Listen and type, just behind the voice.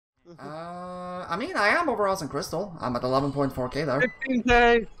I mean, I am overalls and crystal. I'm at 11.4k there.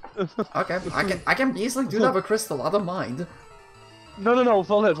 15k. Okay, I can easily do that with crystal. I don't mind. No,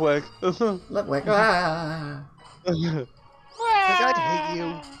 full Litwick. Litwick. I hate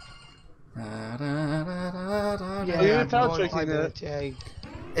you. Yeah, you're power tricking it.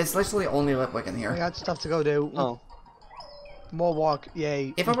 It's literally only Litwick in I here. got stuff to go do. Oh. More walk,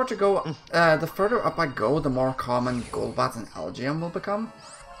 yay. If I were to go, the further up I go, the more common Golbat and Algium will become.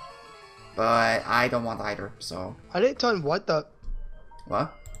 But I don't want either, so... I didn't turn what the...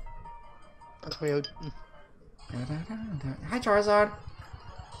 What? That's weird. Hi, Charizard.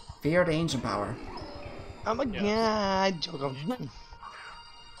 Fear the ancient power. Oh my god, Joker.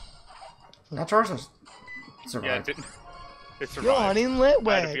 That Charizard Yeah, survived. it survived. You're hunting I had a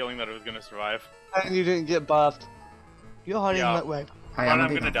Litwick. feeling that it was gonna survive. And you didn't get buffed. You're hunting Yeah. Litwick. I But am I'm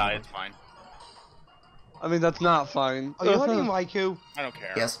indeed gonna die, not. it's fine. I mean, that's not fine. Are you hunting Raikou? I don't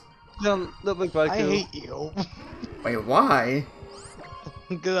care. Yes. No, Litwick Raikou. I hate you. Wait, why?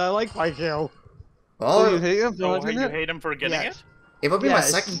 Because I like Raikou. Oh, you Well, hate him for Oh, hunting you it? hate him for getting Yes. it? it will be my Yes.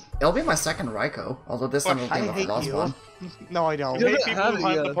 second. It'll be my second Raikou. Although this time it'll I be the hate last you. one. No, I don't. You hate doesn't people have who it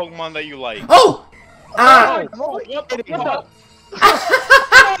hunt the yet. Pokemon that you like. Oh! Ah!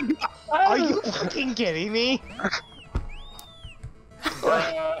 Are you fucking kidding me?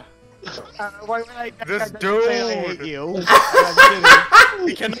 Why would I? This I didn't say I hate dude. you. I'm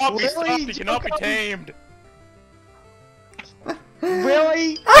He cannot be stopped, Really? he cannot be tamed! kidding.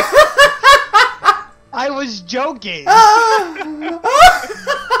 Really? I was joking.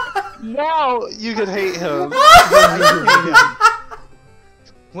 Now you can hate him.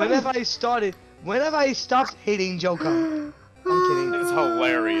 When have I started? When have I stopped hating Joker? I'm kidding. It's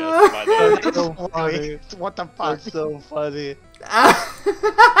hilarious, by the way. That's so funny. What the fuck? That's so funny.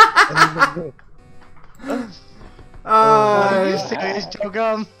 Are you serious,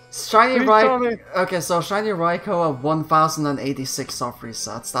 Joker? Shiny Please tell me. Raikou. Okay, so Shiny Raikou at 1086 soft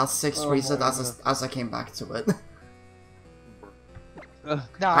resets. That's 6 Oh resets my as I came back to it.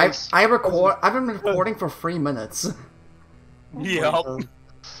 Nice. I've been recording for 3 minutes. Yup.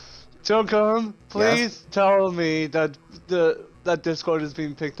 Jokum, please tell me that that Discord is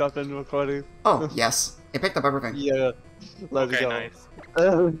being picked up and recording. Oh, yes. It picked up everything. Yeah. Let's Okay, go. nice.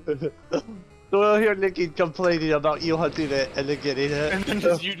 So we'll hear Nikki complaining about you hunting it and then getting it. And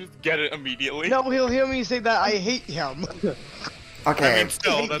then you just get it immediately. No, he'll hear me say that I hate him. Okay. I mean,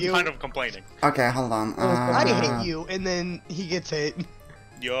 still, hate that's you. kind of complaining. Okay, hold on. I hate you, and then he gets it.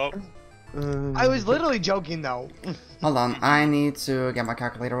 Yup. I was literally joking though. Hold on. I need to get my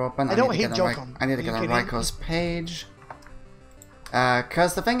calculator open. I don't need to hate get on Jokum. I need to Are get you on kidding? Raikou's page.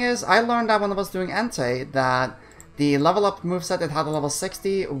 Cause the thing is, I learned that when I was doing Entei that the level up moveset it had a level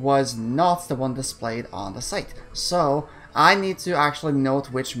 60 was not the one displayed on the site. So I need to actually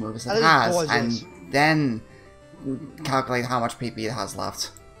note which moves That it is has gorgeous. and then calculate how much PP it has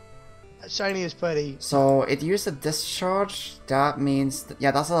left. Shiny is pretty. So it used a discharge. That means yeah,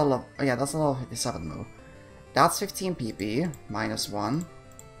 that's a level 57 move. That's 15 PP minus 1.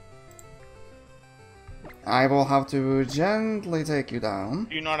 I will have to gently take you down.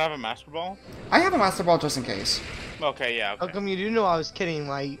 Do you not have a Master Ball? I have a Master Ball just in case. Okay, yeah, How okay. come you do know I was kidding,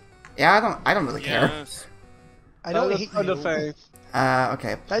 right? Yeah, I don't really care. Yes. I don't That hate was you. unfair.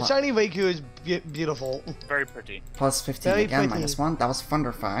 Okay. That shiny Raikou is beautiful. Very pretty. Plus 15 Very again, pretty. minus 1. That was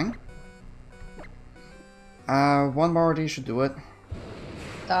Thunderfang. One more of these should do it.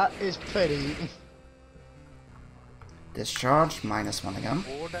 That is pretty. Discharge, minus 1 again.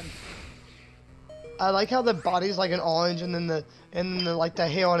 I like how the body's like an orange, and then the like the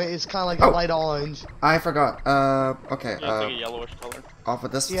hair on it is kind of like a Oh. light orange. I forgot. Okay. Yeah, it's like a yellowish color. Off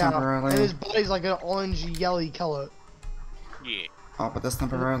with this Yeah, temporarily. and his body's like an orange yellow color. Yeah. Off with this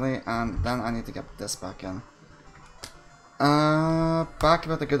temporarily, and then I need to get this back in. Back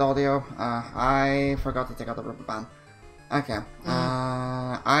with the good audio. I forgot to take out the rubber band. Okay.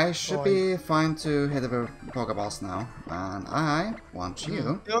 I should be fine to hit the Pokeballs now, and I want you.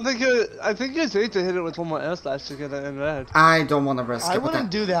 You don't think you? I think you need to hit it with one more air slash to get it in red. I don't want to risk I it. wouldn't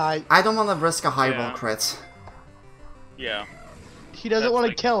do that. I don't want to risk a high roll Yeah. crit. Yeah. He doesn't That's want to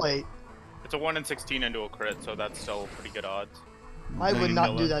like- kill it. It's a 1 in 16 into a crit, so that's still pretty good odds. I would not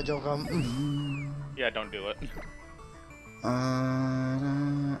kill do it. that, Joker. Yeah, don't do it.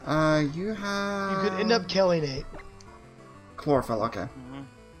 You have... You could end up killing it. Chlorophyll, okay. Mhm.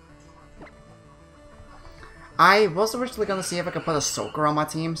 I was originally gonna see if I could put a soaker on my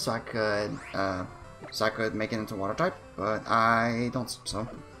team so I could make it into water type, but I don't think so.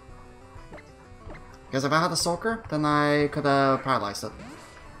 Because if I had a soaker, then I could have paralyzed it.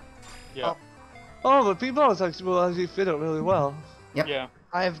 Yeah. Oh, but people will actually fit it really well. Yep. Yeah.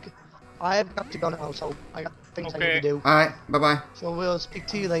 I've got to go now, so I got things I need Okay. to do. Alright, bye-bye. So we'll speak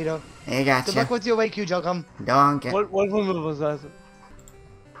to you later. Hey, gotcha. Good luck with your Raikou, Jugum. Donkey. What move was that?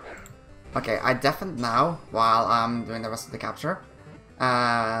 Okay, I deafened now while I'm doing the rest of the capture.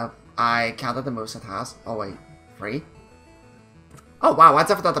 I counted the moves it has. Oh wait, 3? Oh wow, I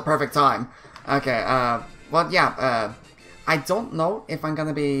deafened at the perfect time. Okay, well yeah, I don't know if I'm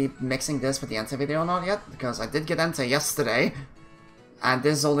gonna be mixing this with the Entei video or not yet, because I did get Entei yesterday, and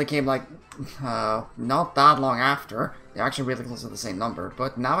this only came like, not that long after. They're actually really close to the same number,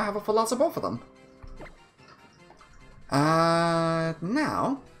 but now I have a full lots of both of them.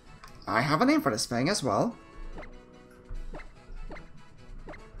 Now, I have a name for this thing as well.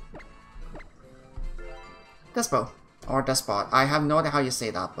 Despo. Or Despot. I have no idea how you say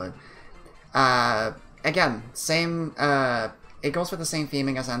that, but... again, same... it goes with the same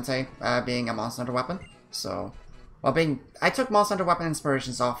theming as Entei, being a Monster Hunter weapon. So... Well, I took Monster Hunter weapon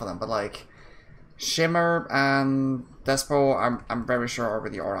inspirations off of them, but like... Shimmer and Despo, I'm very sure are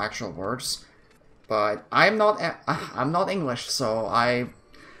really our actual words. But I'm not English, so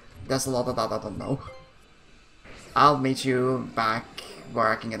there's a lot of that I don't know. I'll meet you back where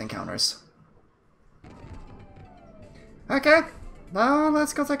I can get encounters. Okay, now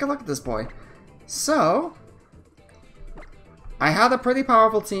let's go take a look at this boy. So, I had a pretty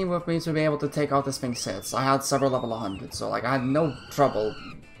powerful team with me to be able to take out this thing's hits. I had several level 100, so like I had no trouble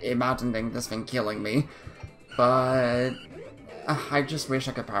imagining this thing killing me. But I just wish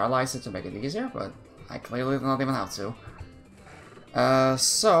I could paralyze it to make it easier, but I clearly don't even have to.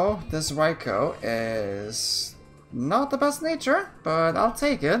 So, this Raikou is not the best nature, but I'll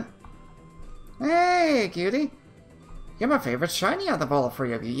take it. Hey, cutie! You're my favorite shiny out of all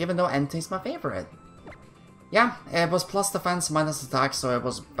 3 of you, even though Entei's my favorite. Yeah, it was plus defense, minus attack, so it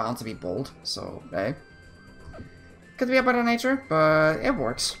was bound to be bold, so, hey. Could be a better nature, but it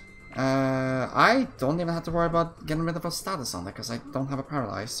works. I don't even have to worry about getting rid of a status on it, because I don't have a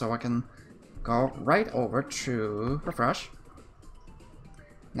paralyze, so I can go right over to refresh.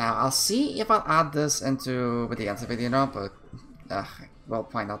 Now, I'll see if I'll add this into with the Entei video, but we'll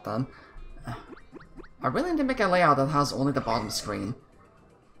find out then. I really need to make a layout that has only the bottom screen.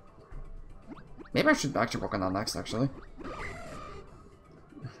 Maybe I should actually work on that next, actually.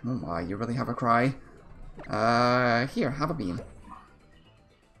 Oh my, you really have a cry. Here, have a beam.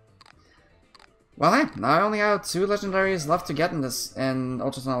 Well, hey, now I only have 2 legendaries left to get in this in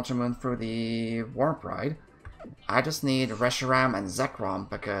Ultra Sun Ultra Moon through the Warp Ride. I just need Reshiram and Zekrom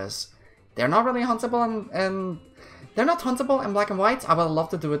because they're not really huntable and they're not huntable in black and white. I would love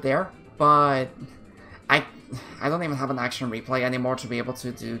to do it there, but I don't even have an action replay anymore to be able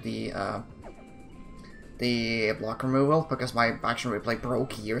to do the block removal because my action replay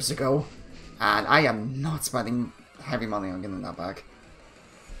broke years ago, and I am not spending heavy money on getting that back.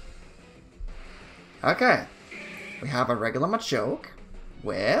 Okay, we have a regular Machoke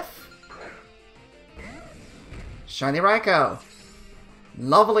with Shiny Raikou.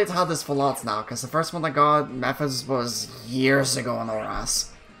 Lovely to have this full lots now, because the first one I got, Methods, was years ago on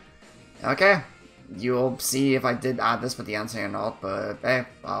ORAS. Okay, you'll see if I did add this with the Entei or not, but hey,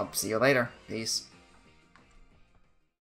 I'll see you later. Peace.